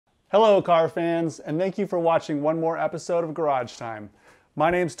Hello car fans, and thank you for watching one more episode of Garage Time.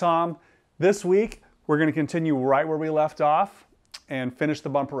 My name's Tom. This week, we're going to continue right where we left off and finish the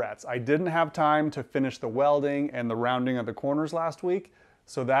bumperettes. I didn't have time to finish the welding and the rounding of the corners last week,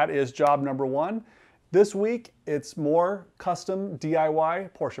 so that is job number one. This week, it's more custom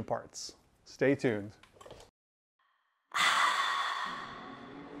DIY Porsche parts. Stay tuned.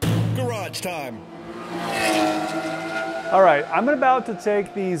 Garage Time. All right, I'm about to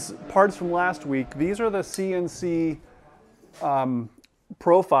take these parts from last week. These are the CNC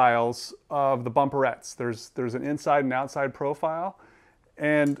profiles of the bumperettes. There's an inside and outside profile.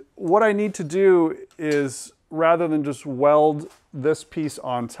 And what I need to do is, rather than just weld this piece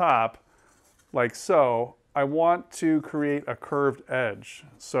on top, like so, I want to create a curved edge.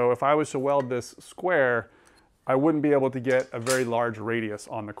 So if I was to weld this square, I wouldn't be able to get a very large radius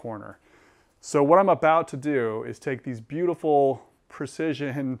on the corner. So what I'm about to do is take these beautiful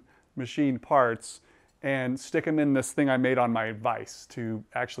precision machined parts and stick them in this thing I made on my vise to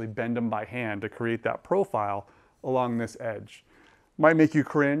actually bend them by hand to create that profile along this edge. Might make you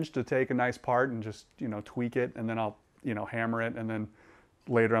cringe to take a nice part and just, tweak it, and then I'll, hammer it, and then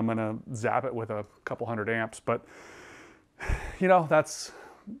later I'm gonna zap it with a couple hundred amps. But, that's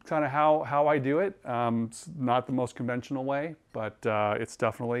kind of how I do it. It's not the most conventional way, but it's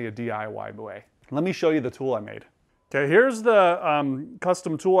definitely a DIY way. Let me show you the tool I made. Okay, here's the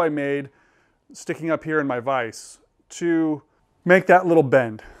custom tool I made sticking up here in my vise to make that little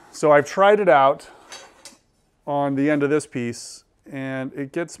bend. So I've tried it out on the end of this piece, and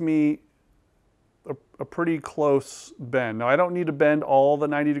it gets me a pretty close bend. Now I don't need to bend all the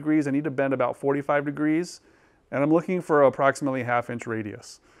 90 degrees, I need to bend about 45 degrees. And I'm looking for approximately 1/2 inch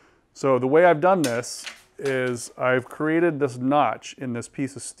radius. So the way I've done this is I've created this notch in this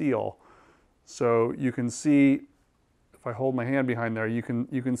piece of steel. So you can see, if I hold my hand behind there, you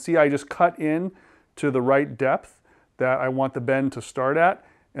can see I just cut in to the right depth that I want the bend to start at.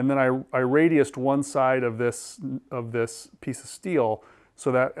 And then I radiused one side of this piece of steel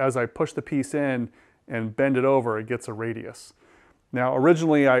so that as I push the piece in and bend it over, it gets a radius. Now,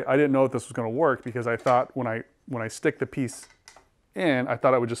 originally, I didn't know if this was going to work because I thought when I stick the piece in, I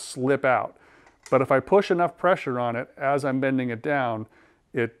thought it would just slip out. But if I push enough pressure on it as I'm bending it down,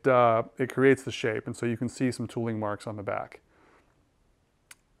 it creates the shape. And so you can see some tooling marks on the back.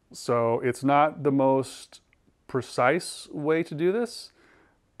 So it's not the most precise way to do this,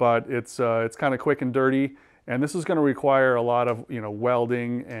 but it's kind of quick and dirty. And this is going to require a lot of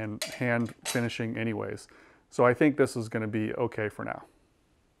welding and hand finishing anyways. So I think this is going to be okay for now.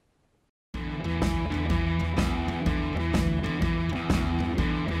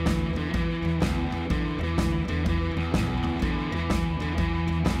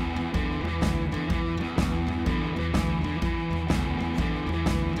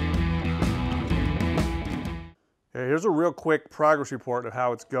 Okay, here's a real quick progress report of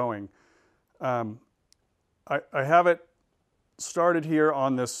how it's going. I have it started here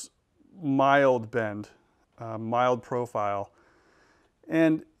on this mild bend. Mild profile,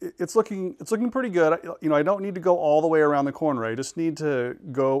 and it's looking pretty good. I don't need to go all the way around the corner. I just need to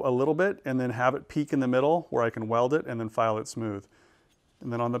go a little bit and then have it peak in the middle where I can weld it and then file it smooth.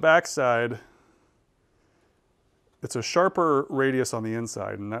 And then on the back side, it's a sharper radius on the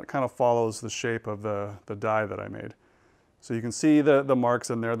inside, and that kind of follows the shape of the die that I made. So you can see the marks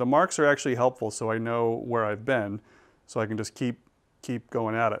in there. The marks are actually helpful so I know where I've been, so I can just keep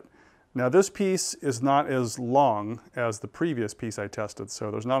going at it. Now this piece is not as long as the previous piece I tested, so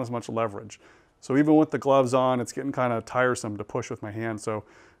there's not as much leverage. So even with the gloves on, it's getting kind of tiresome to push with my hand. So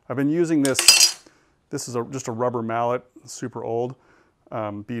I've been using this. This is just a rubber mallet, super old,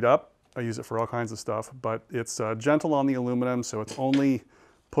 beat up. I use it for all kinds of stuff, but it's gentle on the aluminum, so it's only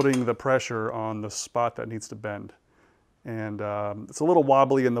putting the pressure on the spot that needs to bend. And it's a little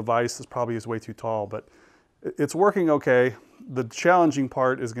wobbly in the vise. This probably is way too tall, but it's working okay. The challenging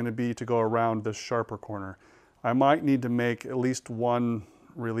part is going to be to go around this sharper corner. I might need to make at least one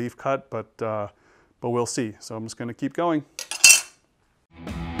relief cut, but we'll see. So I'm just going to keep going.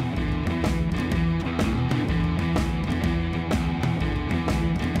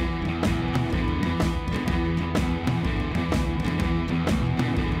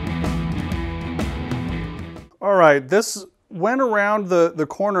 All right, this went around the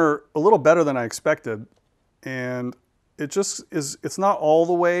corner a little better than I expected. And it's not all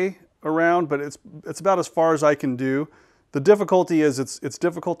the way around, but it's about as far as I can do. The difficulty is it's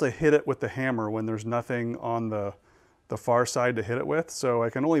difficult to hit it with the hammer when there's nothing on the far side to hit it with, so I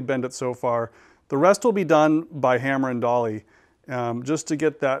can only bend it so far. The rest will be done by hammer and dolly, just to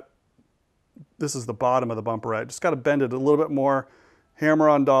get that. This is the bottom of the bumperette. Just got to bend it a little bit more,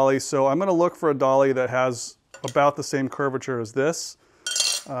 hammer-on dolly. So I'm gonna look for a dolly that has about the same curvature as this.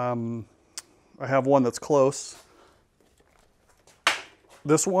 I have one that's close.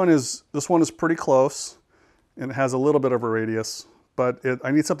 This one is pretty close and it has a little bit of a radius, but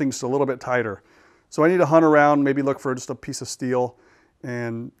I need something just a little bit tighter. So I need to hunt around, maybe look for just a piece of steel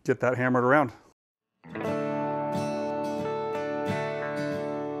and get that hammered around.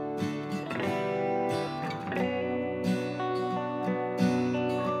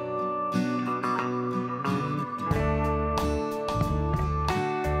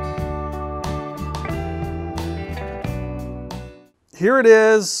 Here it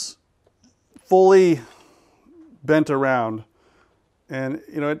is, fully bent around, and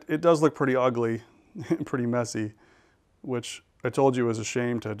you know it does look pretty ugly and pretty messy, which I told you was a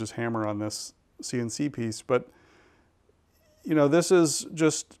shame to just hammer on this CNC piece. But you know, this is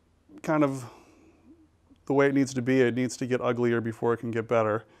just kind of the way it needs to be. It needs to get uglier before it can get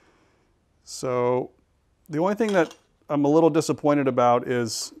better. So the only thing that I'm a little disappointed about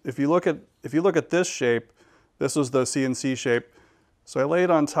is if you look at this shape, this was the CNC shape. So I lay it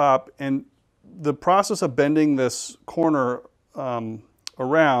on top, and the process of bending this corner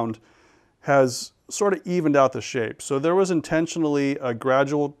around has sort of evened out the shape. So there was intentionally a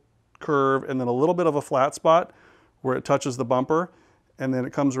gradual curve and then a little bit of a flat spot where it touches the bumper, and then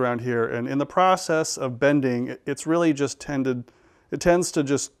it comes around here. And in the process of bending, it's really just it tends to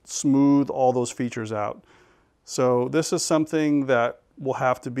just smooth all those features out. So this is something that will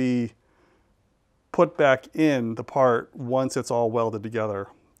have to be put back in the part once it's all welded together,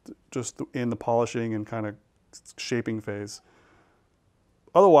 just in the polishing and kind of shaping phase.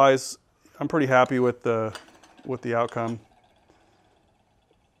 Otherwise, I'm pretty happy with the outcome.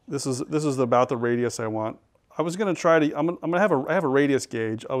 This is about the radius I want. I was going to try to. I have a radius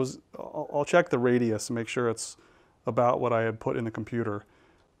gauge. I'll check the radius and make sure it's about what I had put in the computer,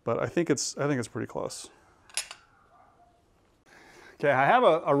 but I think it's pretty close. Okay, I have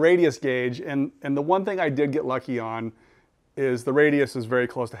a radius gauge, and the one thing I did get lucky on is the radius is very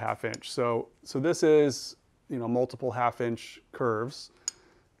close to 1/2 inch. So this is, you know, multiple 1/2 inch curves.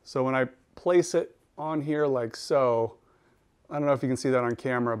 So when I place it on here like so, I don't know if you can see that on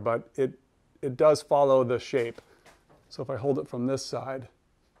camera, but it does follow the shape. So if I hold it from this side,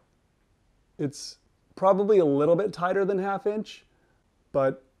 it's probably a little bit tighter than 1/2 inch,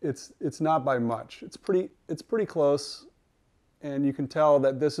 but it's not by much. It's pretty close. And you can tell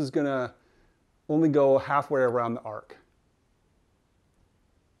that this is gonna only go halfway around the arc.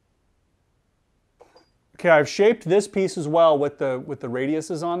 Okay, I've shaped this piece as well with the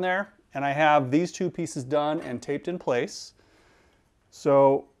radiuses on there, and I have these two pieces done and taped in place.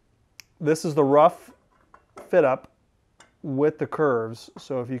 So this is the rough fit up with the curves.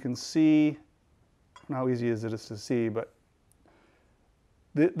 So if you can see, how easy is it to see, but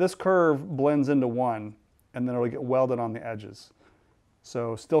this curve blends into one, and then it'll get welded on the edges.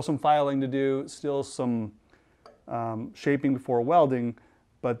 So still some filing to do, still some shaping before welding,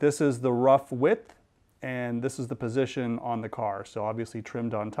 but this is the rough width, and this is the position on the car. So obviously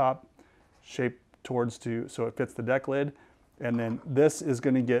trimmed on top, shaped towards so it fits the deck lid, and then this is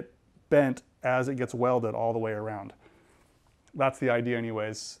going to get bent as it gets welded all the way around. That's the idea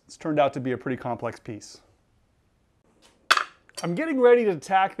anyways. It's turned out to be a pretty complex piece. I'm getting ready to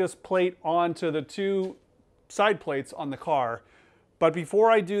tack this plate onto the two side plates on the car. But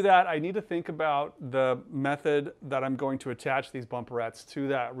before I do that, I need to think about the method that I'm going to attach these bumperettes to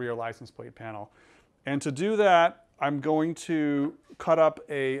that rear license plate panel. And to do that, I'm going to cut up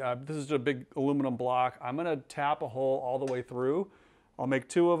this is a big aluminum block. I'm gonna tap a hole all the way through. I'll make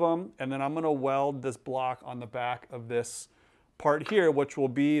 2 of them, and then I'm gonna weld this block on the back of this part here, which will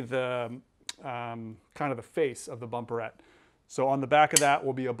be the kind of the face of the bumperette. So on the back of that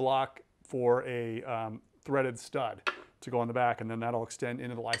will be a block for a threaded stud to go on the back, and then that'll extend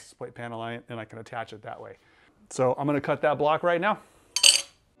into the license plate panel, and I can attach it that way. So I'm gonna cut that block right now.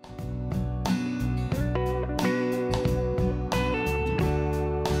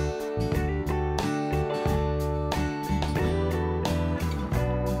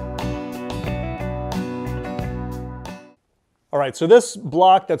 All right, so this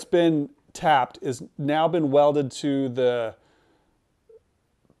block that's been tapped is now been welded to the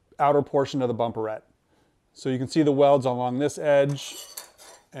outer portion of the bumperette. So you can see the welds along this edge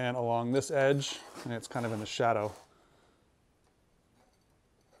and along this edge, and it's kind of in the shadow.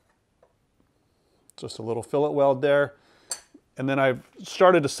 Just a little fillet weld there. And then I've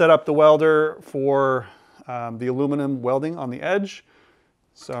started to set up the welder for the aluminum welding on the edge.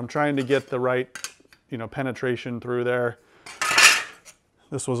 So I'm trying to get the right, penetration through there.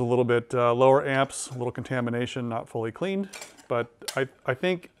 This was a little bit lower amps, a little contamination, not fully cleaned, but I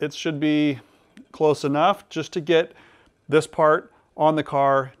think it should be close enough just to get this part on the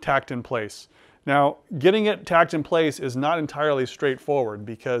car tacked in place. Now, getting it tacked in place is not entirely straightforward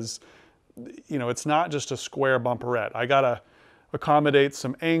because, you know, it's not just a square bumperette. I gotta accommodate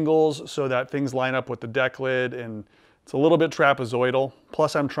some angles so that things line up with the deck lid, and it's a little bit trapezoidal.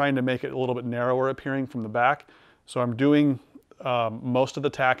 Plus, I'm trying to make it a little bit narrower appearing from the back. So I'm doing most of the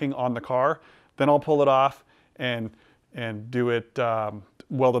tacking on the car. Then I'll pull it off and do it,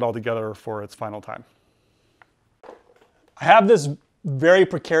 weld it all together for its final time. I have this very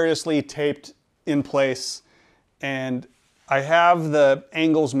precariously taped in place, and I have the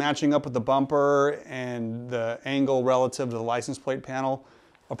angles matching up with the bumper and the angle relative to the license plate panel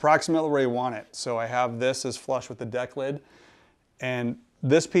approximately where you want it. So I have this as flush with the deck lid, and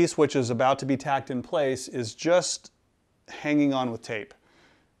this piece, which is about to be tacked in place, is just hanging on with tape.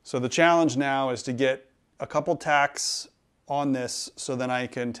 So the challenge now is to get a couple tacks on this so then I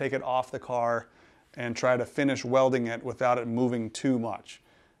can take it off the car and try to finish welding it without it moving too much.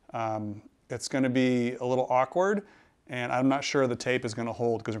 It's going to be a little awkward, and I'm not sure the tape is going to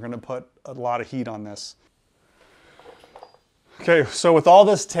hold because we're going to put a lot of heat on this. Okay, so with all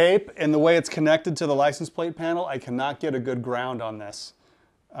this tape and the way it's connected to the license plate panel, I cannot get a good ground on this.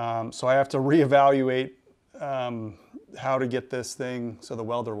 So I have to reevaluate how to get this thing so the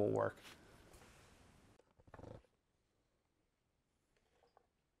welder will work.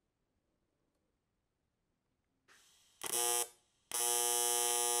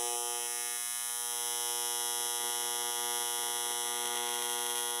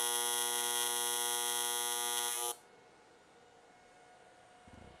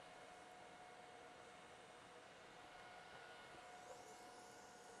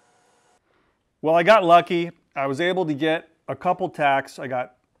 Well, I got lucky. I was able to get a couple tacks. I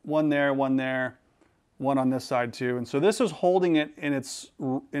got one there, one on this side too. And so this is holding it in its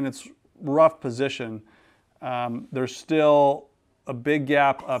rough position. There's still a big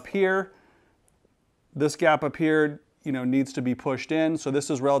gap up here. This gap up here, you know, needs to be pushed in. So this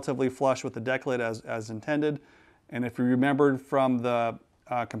is relatively flush with the deck lid as intended. And if you remembered from the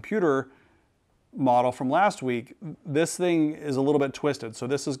computer model from last week, this thing is a little bit twisted. So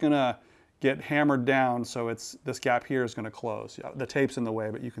this is gonna get hammered down, so this gap here is going to close. Yeah, the tape's in the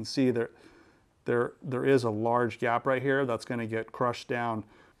way, but you can see there is a large gap right here that's going to get crushed down.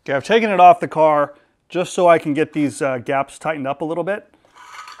 Okay, I've taken it off the car just so I can get these gaps tightened up a little bit.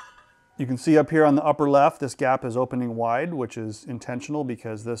 You can see up here on the upper left, this gap is opening wide, which is intentional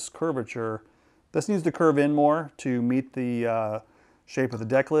because this curvature, this needs to curve in more to meet the shape of the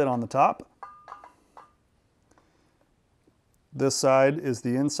deck lid on the top. This side is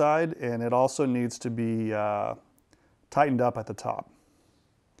the inside, and it also needs to be tightened up at the top.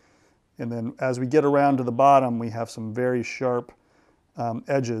 And then as we get around to the bottom, we have some very sharp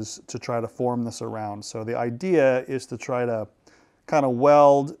edges to try to form this around. So the idea is to try to kind of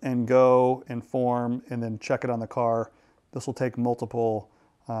weld and go and form and then check it on the car. This will take multiple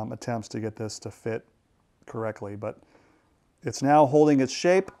attempts to get this to fit correctly, but it's now holding its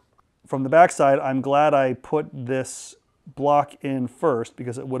shape. From the backside, I'm glad I put this block in first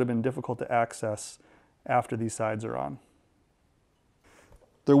because it would have been difficult to access after these sides are on.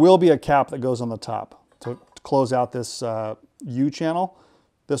 There will be a cap that goes on the top to close out this U channel.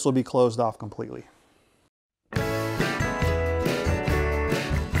 This will be closed off completely.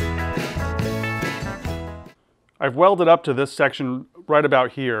 I've welded up to this section right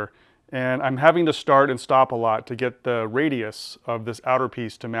about here, and I'm having to start and stop a lot to get the radius of this outer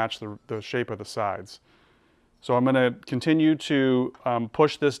piece to match the shape of the sides. So I'm going to continue to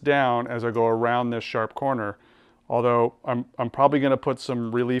push this down as I go around this sharp corner, although I'm probably going to put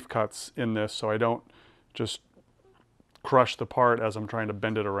some relief cuts in this so I don't just crush the part as I'm trying to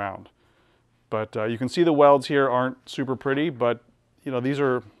bend it around. But you can see the welds here aren't super pretty, but you know, these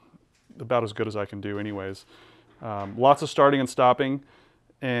are about as good as I can do anyways. Lots of starting and stopping,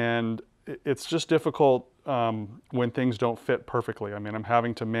 and it's just difficult when things don't fit perfectly. I mean, I'm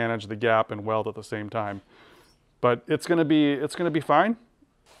having to manage the gap and weld at the same time. But it's gonna be fine.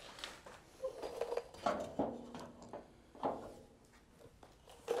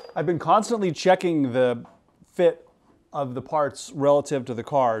 I've been constantly checking the fit of the parts relative to the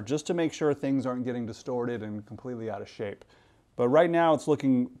car just to make sure things aren't getting distorted and completely out of shape. But right now it's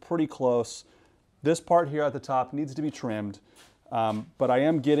looking pretty close. This part here at the top needs to be trimmed, but I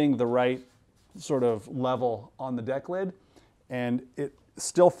am getting the right sort of level on the deck lid, and it's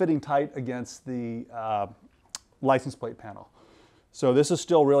still fitting tight against the license plate panel. So this is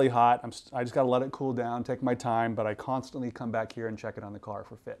still really hot. I just got to let it cool down, take my time, but I constantly come back here and check it on the car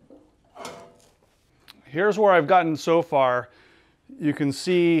for fit. Here's where I've gotten so far. you can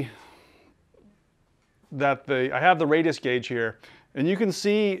see that I have the radius gauge here, and you can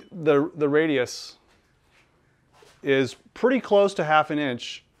see the radius is pretty close to 1/2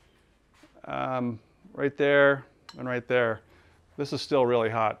 inch, right there and right there. This is still really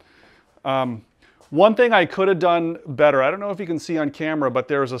hot. One thing I could have done better, I don't know if you can see on camera, but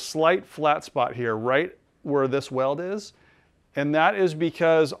there's a slight flat spot here right where this weld is. And that is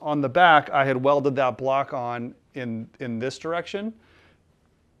because on the back, I had welded that block on in this direction.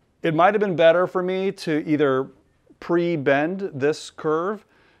 It might have been better for me to either pre-bend this curve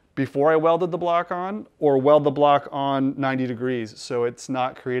before I welded the block on, or weld the block on 90 degrees so it's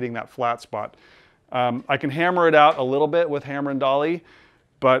not creating that flat spot. I can hammer it out a little bit with hammer and dolly,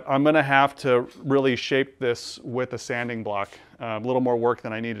 but I'm gonna have to really shape this with a sanding block. A little more work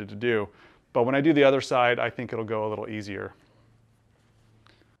than I needed to do. But when I do the other side, I think it'll go a little easier.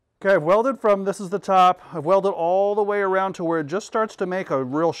 Okay, I've welded from, this is the top, I've welded all the way around to where it just starts to make a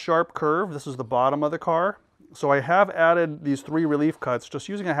real sharp curve. This is the bottom of the car. So I have added these 3 relief cuts just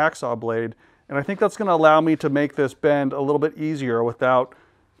using a hacksaw blade, and I think that's gonna allow me to make this bend a little bit easier without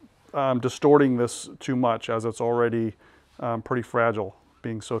distorting this too much, as it's already pretty fragile,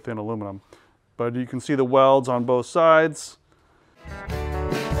 being so thin aluminum. But you can see the welds on both sides.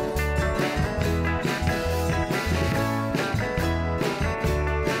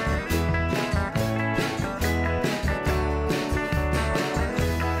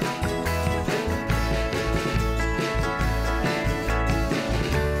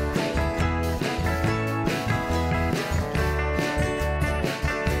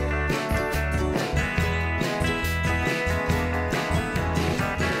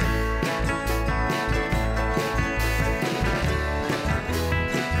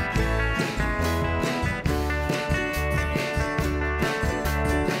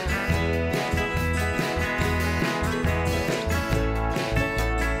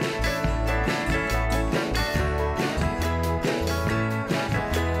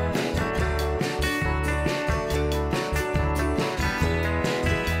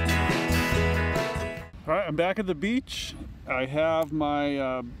 All right, I'm back at the beach. I have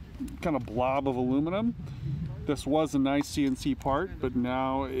my kind of blob of aluminum. This was a nice CNC part, but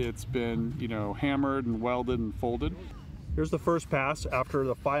now it's been, you know, hammered and welded and folded. Here's the first pass after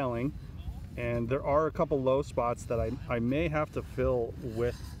the filing, and there are a couple low spots that I may have to fill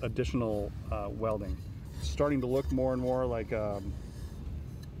with additional welding. It's starting to look more and more like a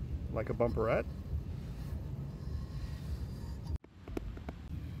bumperette.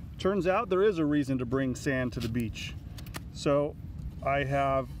 Turns out there is a reason to bring sand to the beach. So I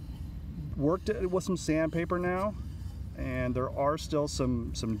have worked it with some sandpaper now, and there are still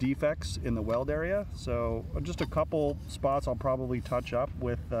some defects in the weld area. So just a couple spots I'll probably touch up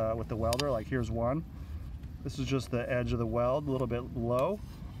with the welder. Like here's one. This is just the edge of the weld, a little bit low.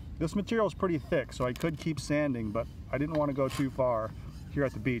 This material is pretty thick, so I could keep sanding, but I didn't want to go too far here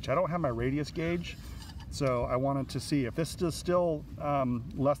at the beach. I don't have my radius gauge, so I wanted to see if this is still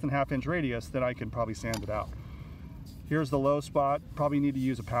less than 1/2 inch radius, then I can probably sand it out. Here's the low spot. Probably need to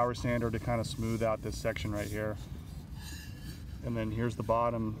use a power sander to kind of smooth out this section right here. And then here's the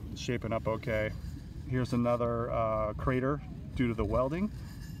bottom, shaping up okay. Here's another crater due to the welding.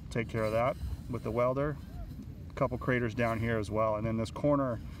 Take care of that with the welder. A couple craters down here as well. And then this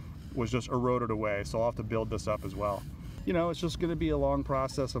corner was just eroded away, so I'll have to build this up as well. You know, it's just going to be a long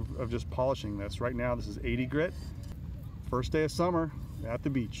process of just polishing this. Right now this is 80 grit. First day of summer at the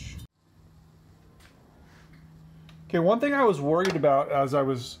beach. Okay, one thing I was worried about as I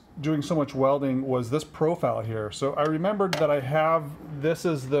was doing so much welding was this profile here. So I remembered that I have, this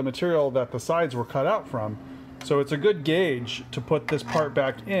is the material that the sides were cut out from. So it's a good gauge to put this part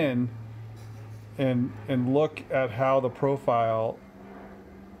back in and look at how the profile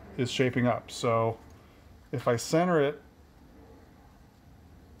is shaping up. So if I center it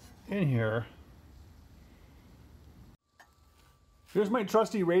in here, here's my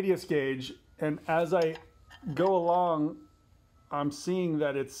trusty radius gauge, and as I go along, I'm seeing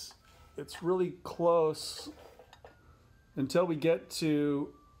that it's really close until we get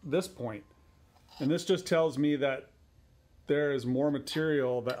to this point. And this just tells me that there is more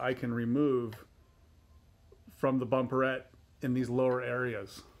material that I can remove from the bumperette in these lower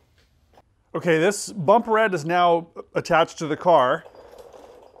areas. Okay, this bumperette is now attached to the car.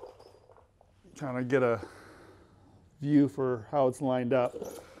 Trying to get a view for how it's lined up.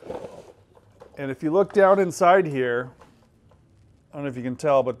 And if you look down inside here, I don't know if you can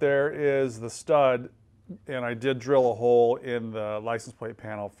tell, but there is the stud, and I did drill a hole in the license plate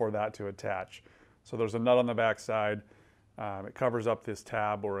panel for that to attach. So there's a nut on the back side. It covers up this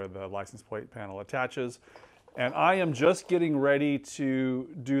tab where the license plate panel attaches. And I am just getting ready to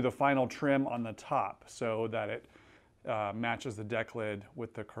do the final trim on the top so that it matches the deck lid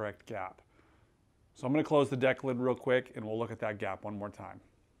with the correct gap. So I'm going to close the deck lid real quick and we'll look at that gap one more time.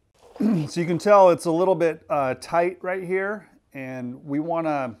 So you can tell it's a little bit tight right here, and we want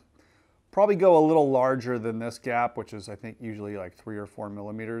to probably go a little larger than this gap, which is I think usually like 3 or 4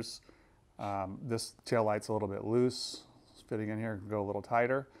 millimeters. This tail light's a little bit loose. It's fitting in here, go a little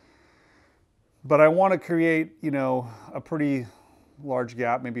tighter. But I want to create, you know, a pretty large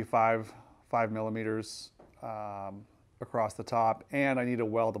gap, maybe 5 millimeters across the top, and I need to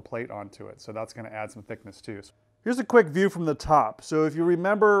weld a plate onto it. So that's going to add some thickness too. Here's a quick view from the top. So if you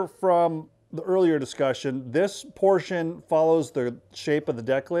remember from the earlier discussion, this portion follows the shape of the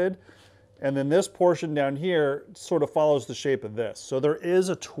deck lid, and then this portion down here sort of follows the shape of this. So there is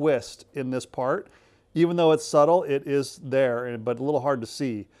a twist in this part. Even though it's subtle, it is there, but a little hard to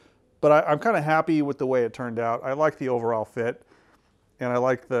see. But I'm kind of happy with the way it turned out. I like the overall fit, and I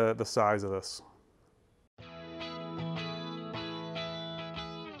like the size of this.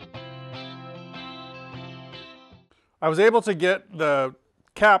 I was able to get the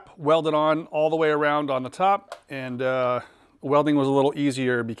cap welded on all the way around on the top, and welding was a little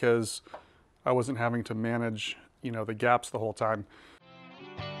easier because I wasn't having to manage, you know, the gaps the whole time.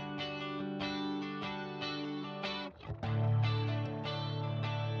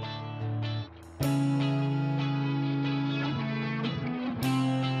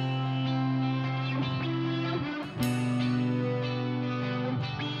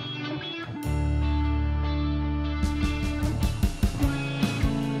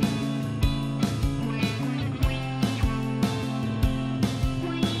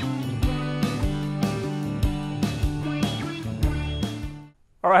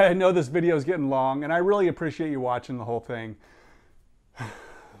 All right, I know this video is getting long, and I really appreciate you watching the whole thing.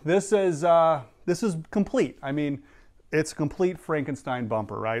 This is complete. I mean, it's a complete Frankenstein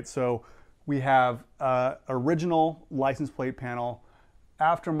bumper, right? So we have original license plate panel,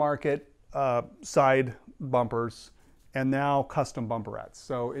 aftermarket side bumpers, and now custom bumperettes.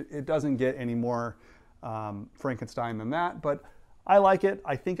 So it doesn't get any more Frankenstein than that, but I like it.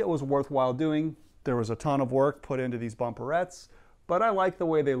 I think it was worthwhile doing. There was a ton of work put into these bumperettes, but I like the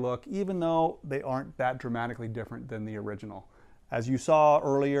way they look, even though they aren't that dramatically different than the original. As you saw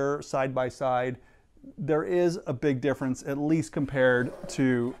earlier, side by side, there is a big difference, at least compared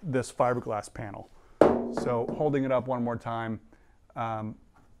to this fiberglass panel. So holding it up one more time,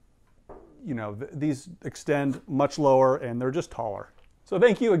 you know, these extend much lower and they're just taller. So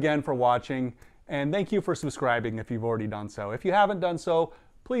thank you again for watching, and thank you for subscribing if you've already done so. If you haven't done so,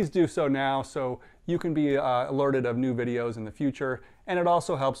 please do so now so you can be alerted of new videos in the future, and it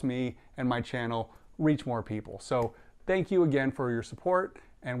also helps me and my channel reach more people. So thank you again for your support,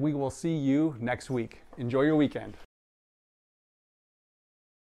 and we will see you next week. Enjoy your weekend.